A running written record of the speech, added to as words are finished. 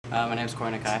My name's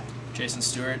Nakai. Jason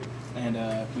Stewart, and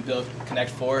we built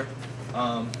Connect 4.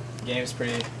 Game's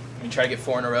pretty, we try to get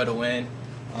 4 in a row to win.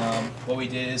 What we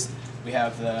did is we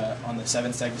have on the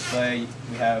 7-stack display,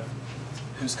 we have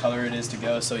whose color it is to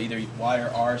go, so either Y or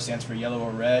R stands for yellow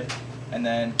or red, and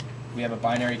then we have a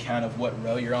binary count of what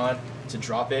row you're on to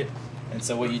drop it. And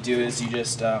so what you do is you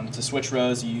just, to switch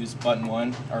rows, you use button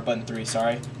 1, or button 3,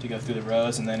 sorry, to go through the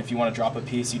rows, and then if you want to drop a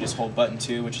piece, you just hold button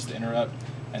 2, which is the interrupt,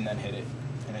 and then hit it,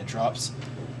 and it drops.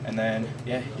 And then,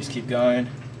 yeah, you just keep going,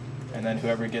 and then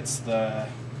whoever gets the,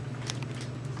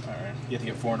 alright, you have to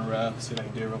get 4 in a row. See if I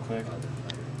can do it real quick.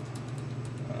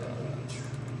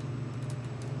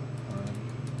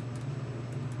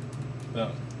 Boom.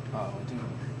 Oh,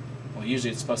 well,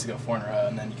 usually it's supposed to go 4 in a row,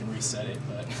 and then you can reset it,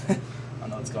 but I don't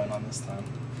know what's going on this time.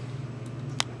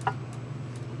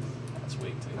 That's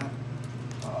weak, too.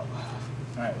 Oh.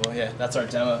 Alright, well, yeah, that's our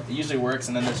demo. It usually works,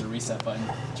 and then there's a reset button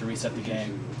to reset the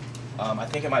game. I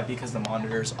think it might be because the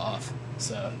monitor's off,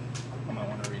 so I might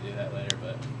want to redo that later,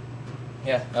 but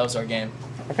yeah, that was our game.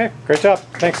 Okay, great job.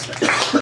 Thanks.